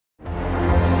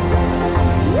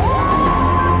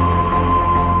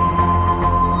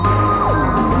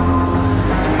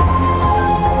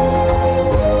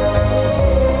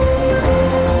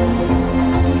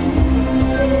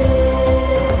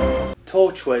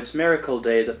Torchwood's Miracle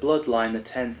Day, The Bloodline, the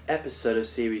 10th episode of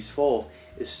Series 4,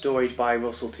 is storied by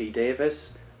Russell T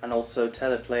Davies and also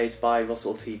teleplayed by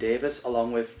Russell T Davies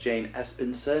along with Jane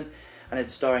Espenson, and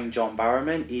it's starring John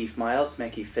Barrowman, Eve Miles,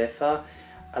 Mekhi Phifer,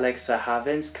 Alexa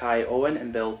Havins, Kai Owen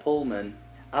and Bill Pullman.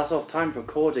 As of time of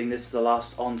recording, this is the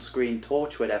last on-screen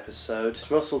Torchwood episode.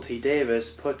 Russell T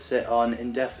Davies puts it on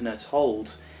indefinite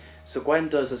hold. So Gwen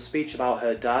does a speech about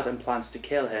her dad and plans to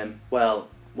kill him. Well,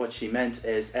 what she meant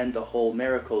is end the whole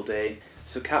Miracle Day,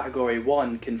 so Category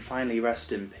 1 can finally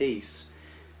rest in peace.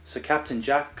 So Captain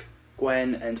Jack,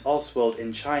 Gwen and Oswald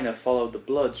in China followed the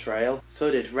blood trail,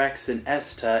 so did Rex and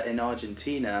Esther in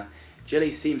Argentina.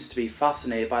 Jilly seems to be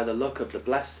fascinated by the look of the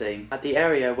blessing. At the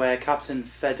area where Captain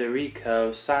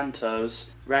Federico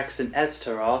Santos, Rex and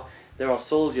Esther are, there are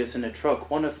soldiers in a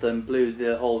truck. One of them blew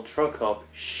the whole truck up.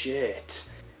 Shit.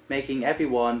 Making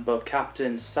everyone but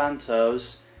Captain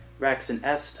Santos, Rex and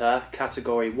Esther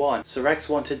Category 1. So Rex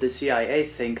wanted the CIA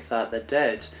think that they're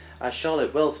dead. As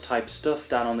Charlotte Wills typed stuff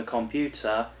down on the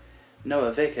computer,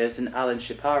 Noah Vickers and Alan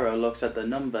Shapiro looks at the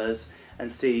numbers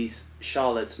and sees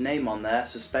Charlotte's name on there,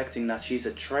 suspecting that she's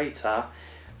a traitor,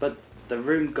 but the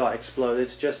room got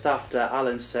exploded just after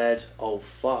Alan said, "Oh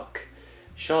fuck."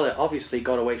 Charlotte obviously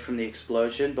got away from the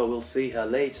explosion, but we'll see her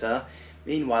later.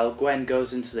 Meanwhile, Gwen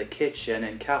goes into the kitchen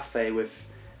and cafe with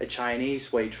a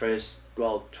Chinese waitress,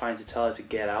 well, trying to tell her to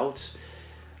get out,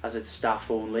 as it's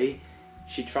staff only.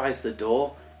 She tries the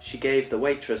door. She gave the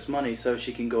waitress money so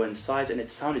she can go inside, and it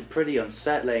sounded pretty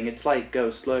unsettling. It's like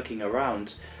ghosts lurking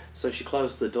around. So she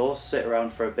closed the door, sit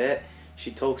around for a bit. She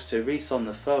talks to Reese on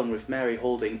the phone with Mary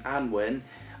holding Anwin.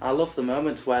 I love the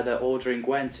moment where they're ordering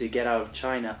Gwen to get out of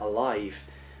China alive.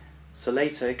 So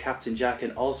later, Captain Jack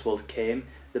and Oswald came.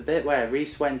 The bit where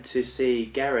Reese went to see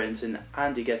Gerrans and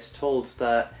Andy gets told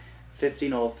that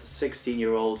 15 or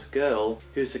 16-year-old girl,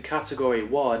 who's a Category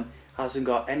 1, hasn't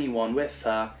got anyone with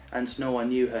her and no one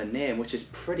knew her name, which is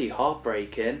pretty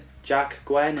heartbreaking. Jack,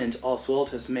 Gwen and Oswald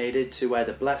has made it to where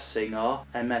the blessing are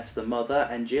and met the mother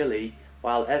and Jilly,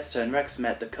 while Esther and Rex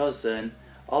met the cousin.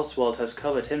 Oswald has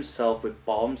covered himself with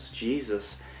bombs,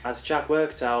 Jesus. As Jack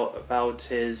worked out about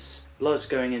his blood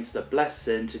going into the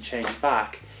blessing to change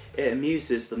back, it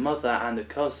amuses the mother and the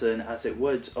cousin, as it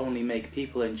would only make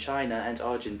people in China and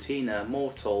Argentina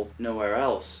mortal, nowhere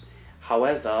else.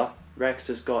 However, Rex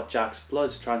has got Jack's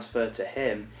blood transferred to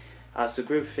him. As the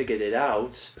group figured it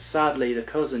out, sadly the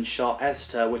cousin shot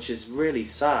Esther, which is really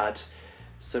sad.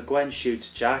 So Gwen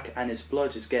shoots Jack and his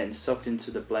blood is getting sucked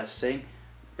into the blessing.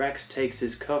 Rex takes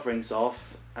his coverings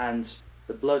off and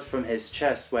the blood from his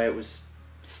chest, where it was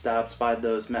stabbed by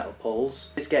those metal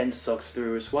poles, is getting sucked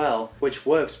through as well, which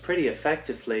works pretty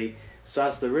effectively. So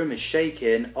as the room is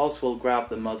shaking, Oswald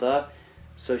grabbed the mother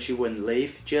so she wouldn't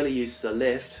leave. Jilly uses the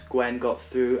lift. Gwen got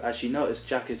through as she noticed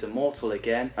Jack is immortal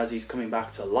again as he's coming back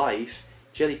to life.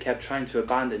 Jilly kept trying to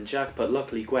abandon Jack, but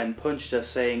luckily Gwen punched her,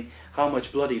 saying, "How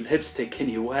much bloody lipstick can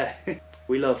you wear?"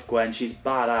 We love Gwen, she's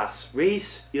badass.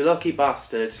 Reese, you lucky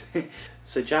bastard.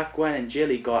 So Jack, Gwen and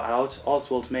Jilly got out.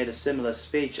 Oswald made a similar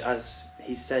speech as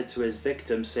he said to his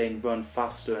victim, saying run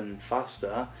faster and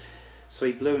faster. So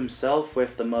he blew himself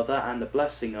with the mother and the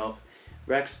blessing up.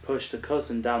 Rex pushed the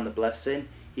cousin down the blessing.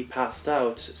 He passed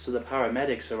out, so the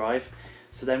paramedics arrive.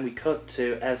 So then we cut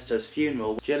to Esther's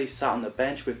funeral. Jilly sat on the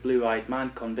bench with Blue-Eyed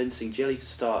Man convincing Jilly to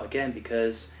start again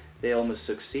because they almost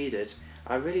succeeded.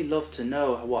 I really love to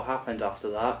know what happened after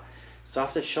that. So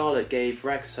after Charlotte gave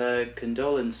Rex her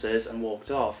condolences and walked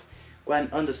off, Gwen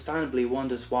understandably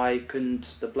wonders why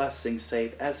couldn't the blessing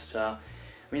save Esther.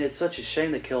 I mean, it's such a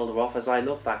shame they killed her off, as I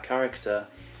love that character.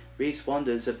 Reese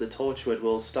wonders if the Torchwood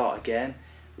will start again.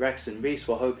 Rex and Reese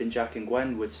were hoping Jack and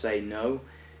Gwen would say no.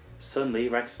 Suddenly,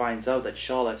 Rex finds out that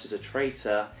Charlotte is a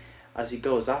traitor. As he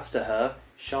goes after her,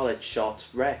 Charlotte shot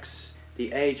Rex.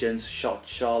 The agents shot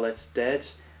Charlotte dead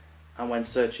and went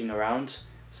searching around.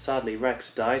 Sadly,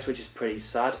 Rex dies, which is pretty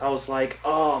sad. I was like,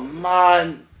 oh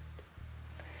man,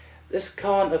 this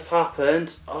can't have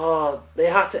happened. Oh, they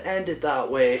had to end it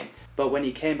that way. But when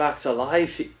he came back to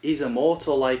life, he's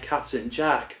immortal like Captain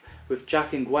Jack, with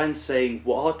Jack and Gwen saying,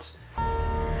 what?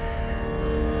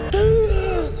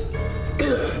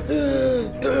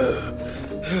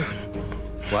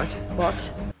 What?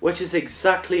 Which is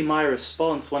exactly my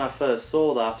response when I first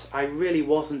saw that. I really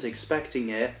wasn't expecting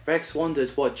it. Rex wondered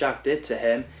what Jack did to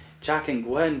him. Jack and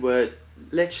Gwen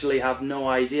literally have no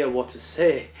idea what to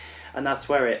say. And that's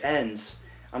where it ends.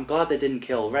 I'm glad they didn't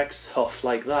kill Rex off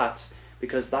like that,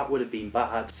 because that would have been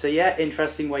bad. So yeah,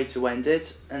 interesting way to end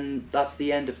it. And that's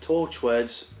the end of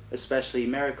Torchwood, especially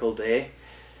Miracle Day.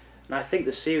 And I think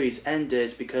the series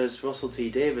ended because Russell T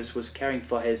Davies was caring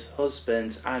for his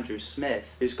husband Andrew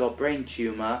Smith, who's got brain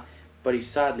tumour, but he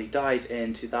sadly died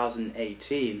in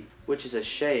 2018, which is a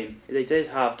shame. They did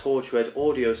have Torchwood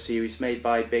audio series made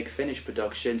by Big Finish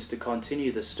Productions to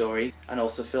continue the story and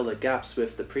also fill the gaps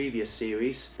with the previous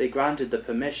series. They granted the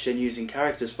permission using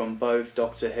characters from both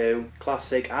Doctor Who,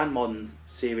 classic and modern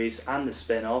series and the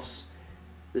spin-offs.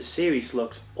 The series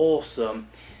looked awesome.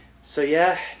 So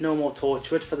yeah, no more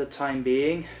Torchwood for the time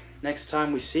being. Next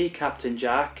time we see Captain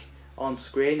Jack on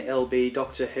screen, it'll be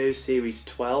Doctor Who Series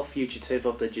 12, Fugitive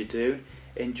of the Judoon,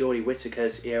 in Jodie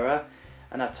Whittaker's era,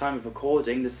 and at time of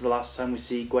recording, this is the last time we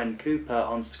see Gwen Cooper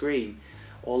on screen,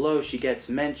 although she gets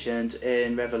mentioned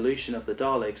in Revolution of the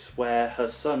Daleks, where her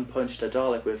son punched a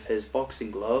Dalek with his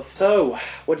boxing glove. So,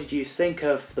 what did you think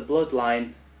of the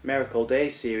Bloodline Miracle Day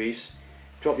series?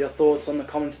 Drop your thoughts on the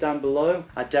comments down below.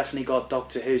 I definitely got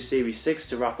Doctor Who Series 6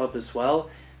 to wrap up as well.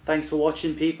 Thanks for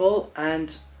watching, people,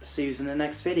 and see you in the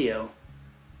next video.